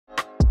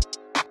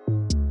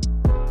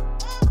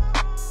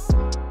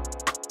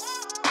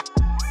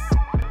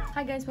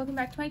Hi guys, welcome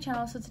back to my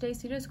channel. So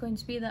today's video is going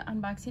to be the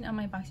unboxing of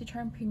my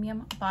Boxycharm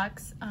premium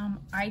box.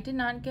 I did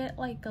not get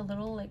like a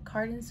little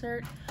card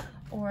insert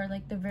or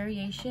like the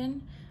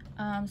variation,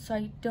 so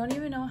I don't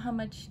even know how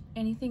much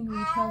anything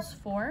retails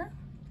for,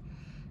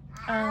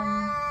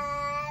 but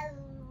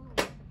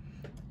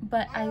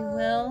I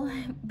will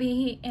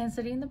be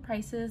answering the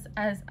prices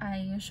as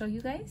I show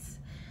you guys.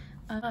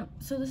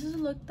 So this is a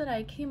look that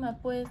I came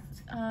up with.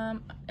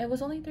 It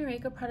was only 3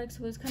 makeup products,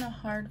 so it was kind of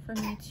hard for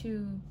me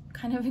to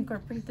kind of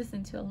incorporate this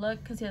into a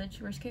look because the other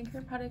 2 were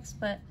skincare products.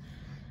 But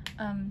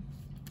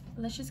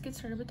let's just get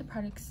started with the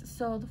products.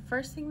 So the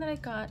first thing that I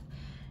got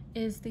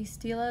is the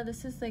Stila.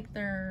 This is like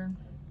their,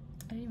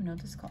 I don't even know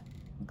what this is called,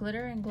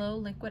 Glitter and Glow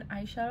Liquid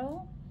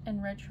Eyeshadow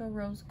in Retro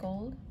Rose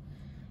Gold.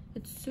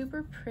 It's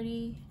super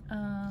pretty.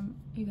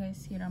 You guys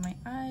see it on my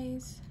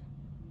eyes.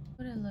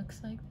 What it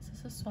looks like. This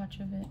is a swatch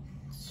of it.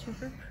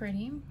 Super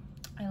pretty.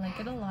 I like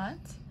it a lot.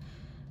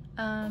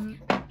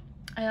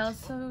 I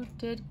also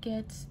did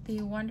get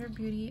the Wonder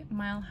Beauty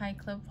Mile High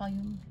Club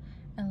Volume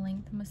and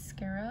Length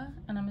Mascara,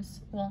 and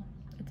well,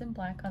 it's in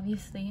black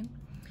obviously.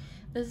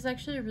 This is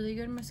actually a really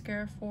good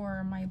mascara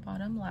for my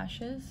bottom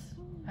lashes.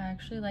 I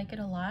actually like it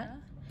a lot.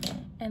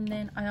 And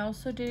then I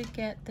also did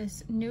get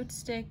this Nude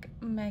Stick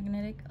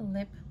Magnetic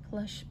Lip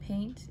Plush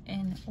Paint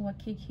in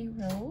Waikiki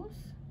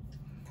Rose.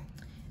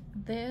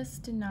 This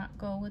did not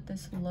go with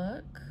this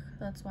look.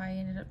 That's why I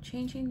ended up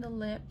changing the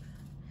lip.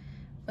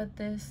 But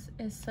this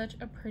is such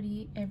a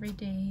pretty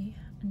everyday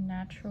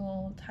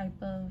natural type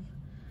of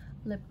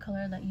lip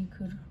color that you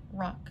could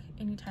rock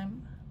any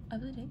time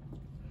of the day.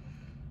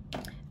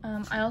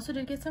 I also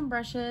did get some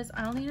brushes.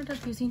 I only ended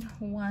up using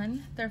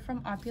one. They're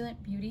from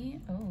Opulent Beauty.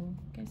 Oh,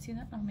 you guys see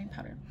that on my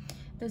powder?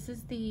 This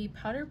is the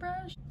powder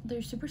brush.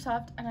 They're super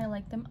soft and I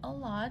like them a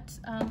lot.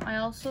 I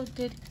also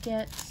did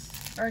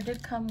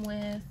come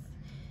with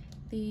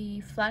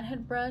the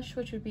flathead brush,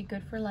 which would be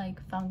good for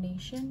like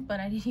foundation, but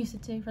I didn't use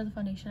it today for the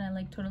foundation. I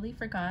like totally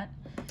forgot.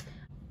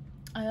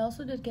 I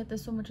also did get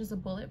this one, which is a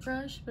bullet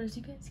brush, but as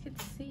you guys can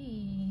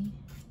see,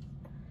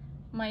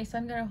 my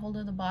son got a hold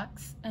of the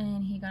box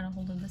and he got a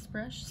hold of this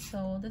brush.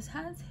 So this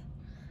has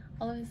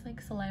all of his like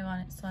saliva on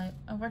it, so I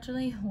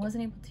unfortunately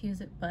wasn't able to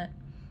use it, but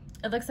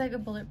it looks like a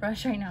bullet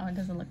brush right now. It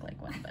doesn't look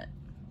like one, but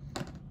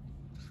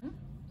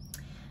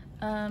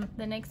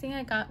the next thing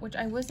I got, which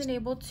I wasn't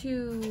able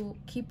to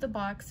keep the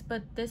box,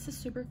 but this is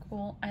super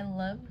cool. I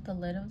love the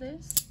lid of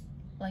this,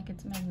 like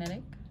it's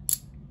magnetic.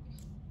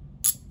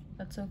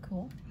 That's so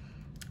cool.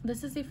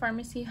 This is the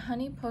Pharmacy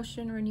Honey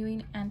Potion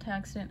Renewing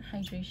Antioxidant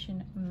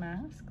Hydration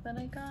Mask that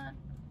I got.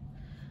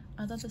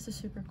 I thought this is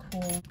super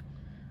cool.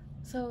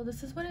 So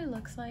this is what it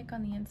looks like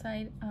on the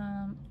inside.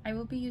 I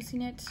will be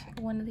using it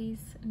one of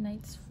these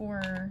nights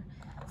for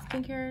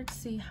skincare to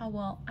see how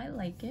well I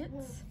like it.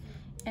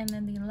 And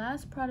then the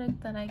last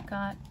product that I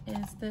got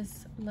is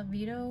this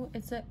Lavito.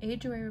 It's an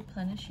age-away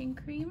replenishing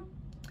cream.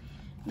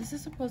 This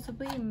is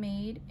supposedly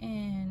made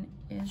in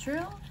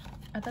Israel.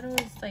 I thought it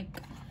was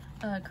like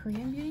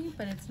Korean beauty,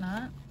 but it's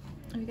not.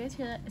 If you guys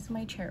hear that, it's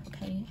my chair,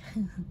 okay?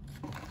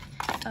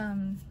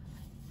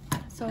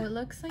 So it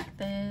looks like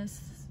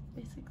this,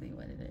 basically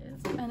what it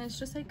is. And it's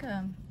just like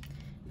a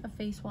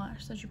face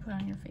wash that you put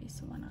on your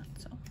face and whatnot.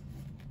 So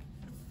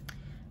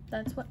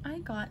that's what I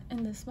got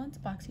in this month's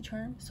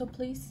Boxycharm. So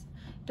please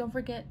don't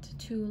forget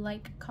to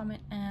like,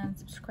 comment, and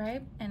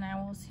subscribe, and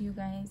I will see you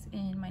guys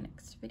in my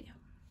next video.